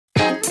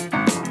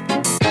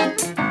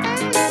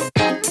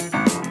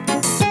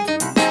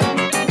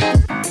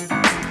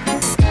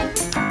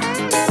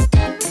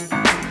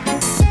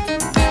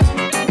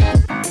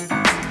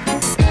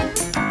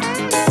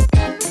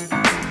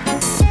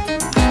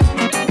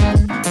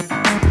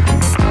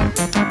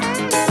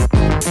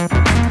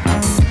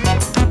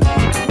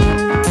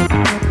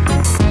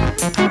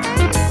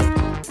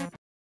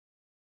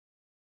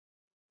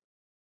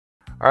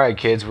Alright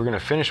kids, we're going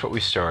to finish what we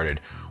started.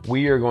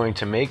 We are going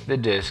to make the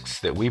disks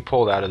that we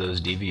pulled out of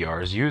those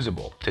DVRs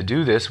usable. To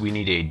do this, we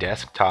need a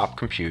desktop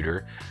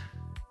computer,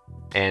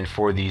 and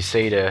for these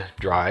SATA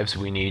drives,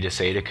 we need a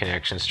SATA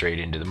connection straight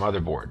into the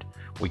motherboard.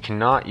 We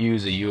cannot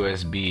use a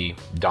USB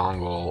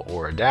dongle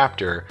or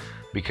adapter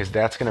because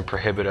that's going to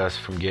prohibit us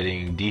from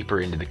getting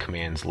deeper into the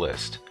commands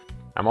list.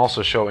 I'm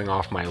also showing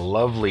off my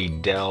lovely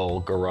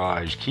Dell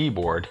Garage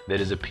keyboard that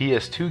is a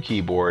PS2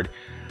 keyboard,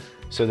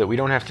 so that we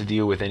don't have to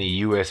deal with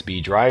any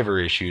USB driver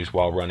issues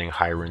while running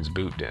Hiren's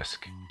boot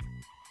disk.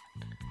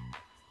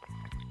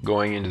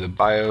 Going into the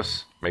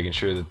BIOS, making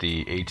sure that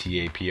the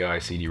ATA-PI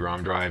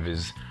CD-ROM drive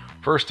is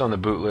first on the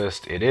boot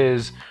list. It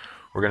is.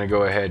 We're going to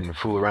go ahead and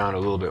fool around a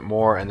little bit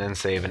more and then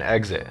save and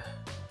exit.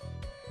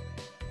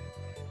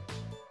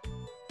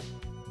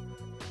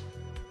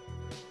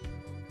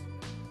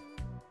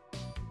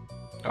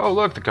 Oh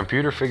look, the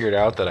computer figured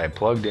out that I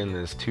plugged in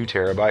this 2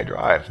 terabyte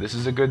drive. This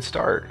is a good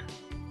start.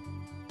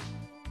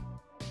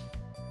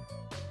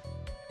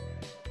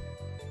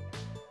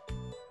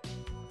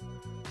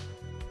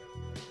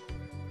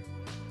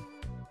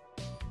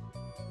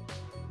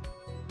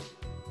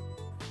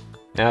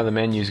 Now the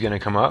menu is going to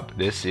come up.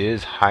 This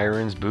is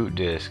Hiren's boot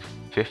disk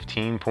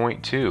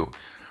 15.2.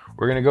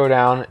 We're going to go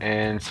down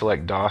and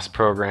select DOS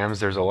programs.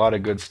 There's a lot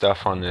of good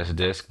stuff on this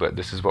disk, but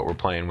this is what we're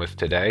playing with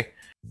today.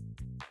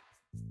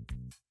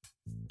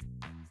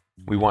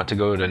 We want to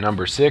go to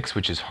number 6,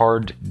 which is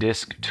hard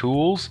disk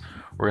tools.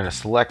 We're going to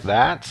select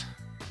that.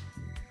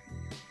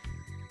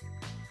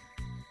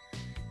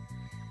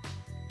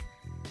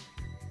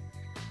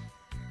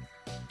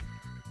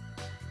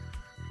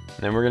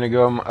 Then we're going to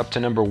go up to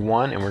number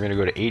 1 and we're going to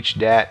go to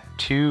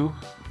HDAT2.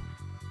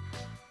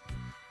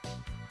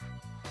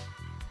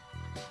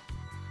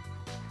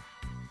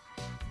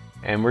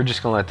 And we're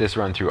just going to let this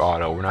run through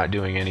auto. We're not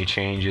doing any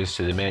changes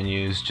to the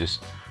menus,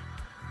 just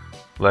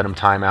let them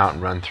time out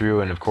and run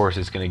through, and of course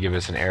it's going to give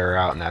us an error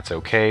out, and that's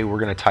okay. We're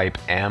going to type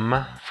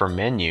M for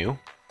menu,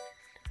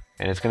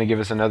 and it's going to give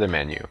us another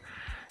menu.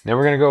 Then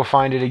we're going to go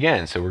find it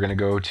again. So we're going to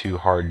go to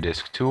hard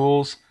disk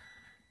tools,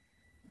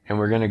 and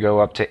we're going to go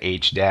up to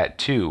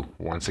HDAT2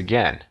 once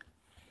again.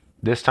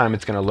 This time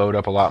it's going to load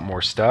up a lot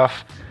more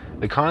stuff.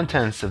 The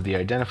contents of the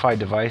identified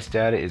device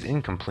data is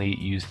incomplete.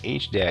 Use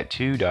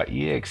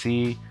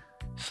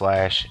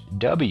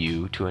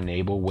HDAT2.exe/W to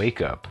enable wake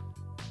up.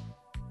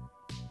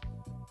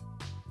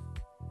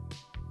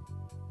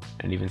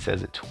 And it even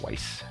says it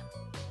twice.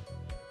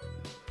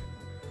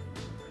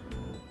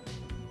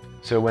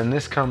 So when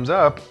this comes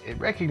up, it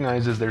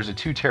recognizes there's a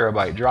 2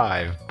 terabyte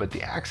drive, but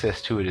the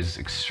access to it is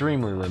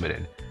extremely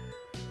limited.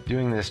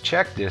 Doing this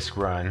check disk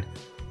run,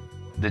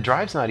 the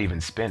drive's not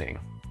even spinning.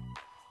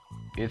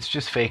 It's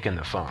just faking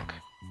the funk.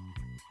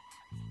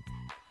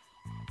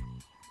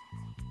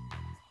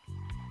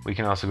 We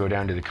can also go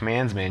down to the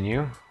commands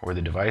menu or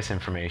the device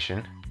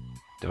information.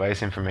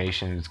 Device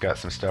information has got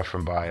some stuff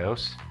from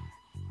BIOS.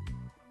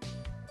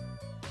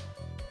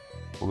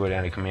 We'll go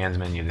down to commands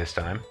menu this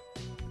time.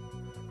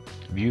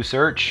 View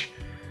search,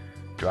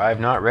 drive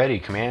not ready,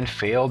 command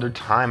failed or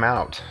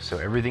timeout. So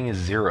everything is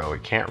 0.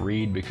 It can't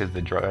read because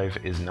the drive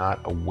is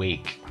not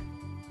awake.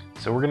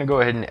 So we're going to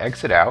go ahead and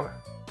exit out.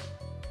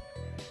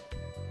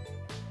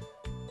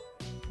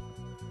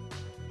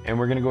 And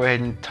we're going to go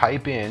ahead and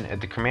type in at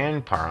the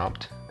command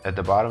prompt at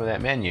the bottom of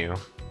that menu,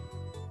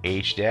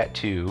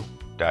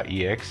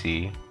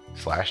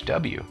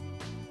 HDAT2.exe/W.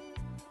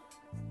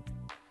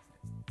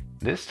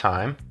 This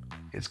time,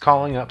 it's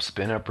calling up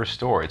spin up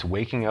restore. It's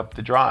waking up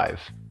the drive.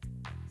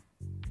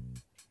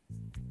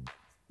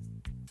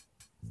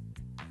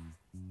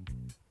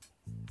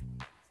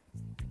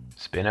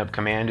 Spin up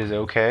command is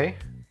okay.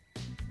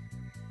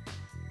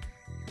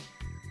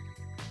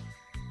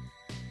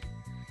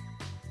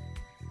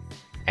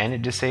 And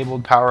it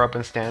disabled power up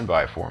and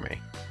standby for me.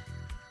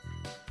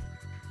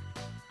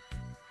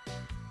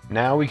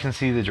 Now we can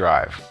see the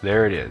drive.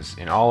 There it is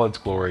in all its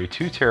glory.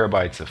 2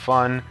 terabytes of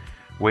fun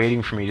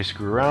waiting for me to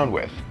screw around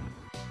with.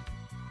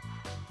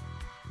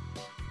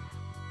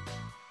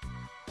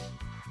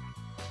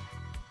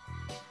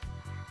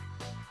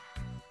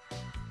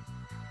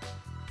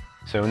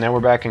 So now we're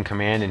back in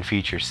command and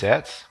feature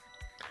sets,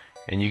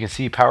 and you can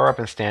see power up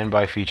and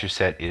standby feature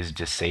set is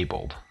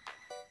disabled.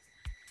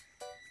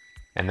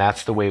 And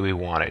that's the way we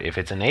want it. If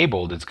it's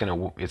enabled,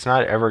 it's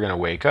not ever going to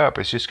wake up.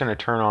 It's just going to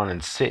turn on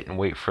and sit and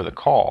wait for the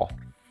call.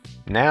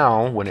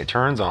 Now, when it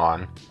turns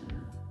on,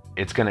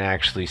 it's going to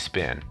actually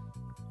spin.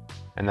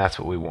 And that's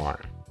what we want.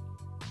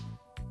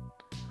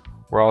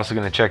 We're also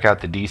going to check out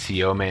the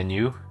DCO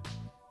menu.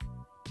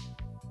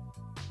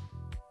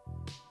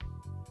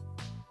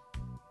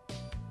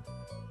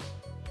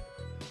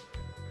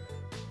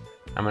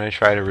 I'm going to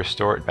try to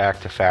restore it back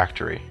to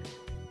factory.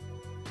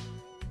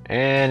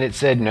 And it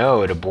said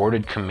no, it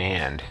aborted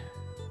command.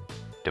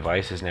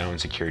 Device is now in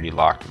security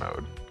locked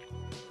mode.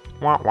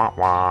 Wah wah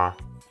wah.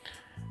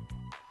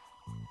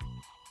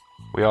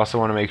 We also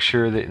want to make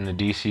sure that in the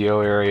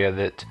DCO area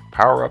that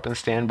power up and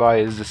standby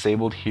is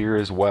disabled here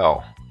as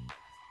well.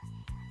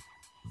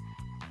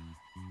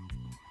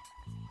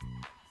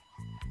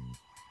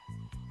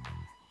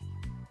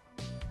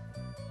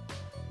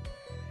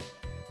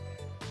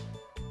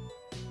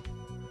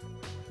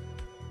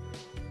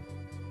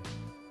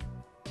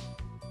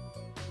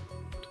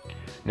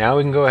 Now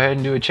we can go ahead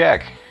and do a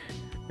check.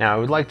 Now I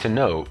would like to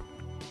note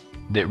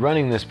that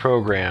running this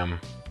program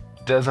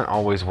doesn't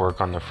always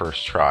work on the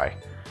first try.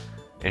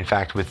 In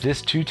fact, with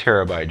this 2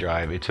 terabyte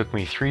drive, it took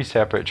me 3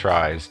 separate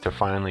tries to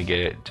finally get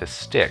it to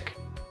stick.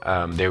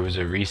 There was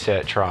a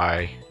reset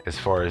try as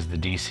far as the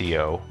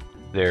DCO.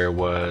 There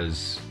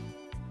was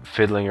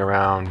fiddling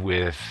around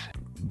with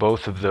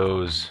both of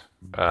those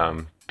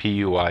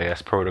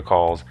PUIS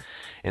protocols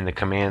in the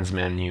commands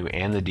menu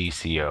and the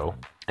DCO,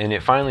 and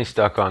it finally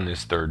stuck on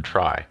this 3rd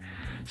try.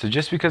 So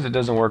just because it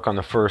doesn't work on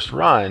the first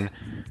run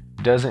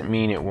doesn't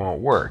mean it won't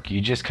work.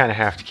 You just kind of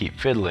have to keep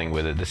fiddling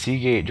with it. The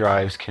Seagate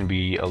drives can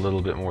be a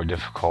little bit more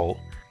difficult.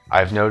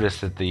 I've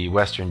noticed that the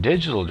Western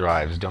Digital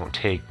drives don't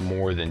take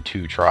more than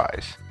 2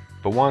 tries.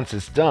 But once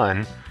it's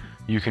done,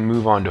 you can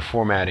move on to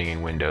formatting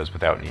in Windows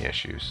without any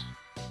issues.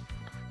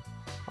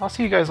 I'll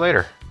see you guys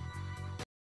later.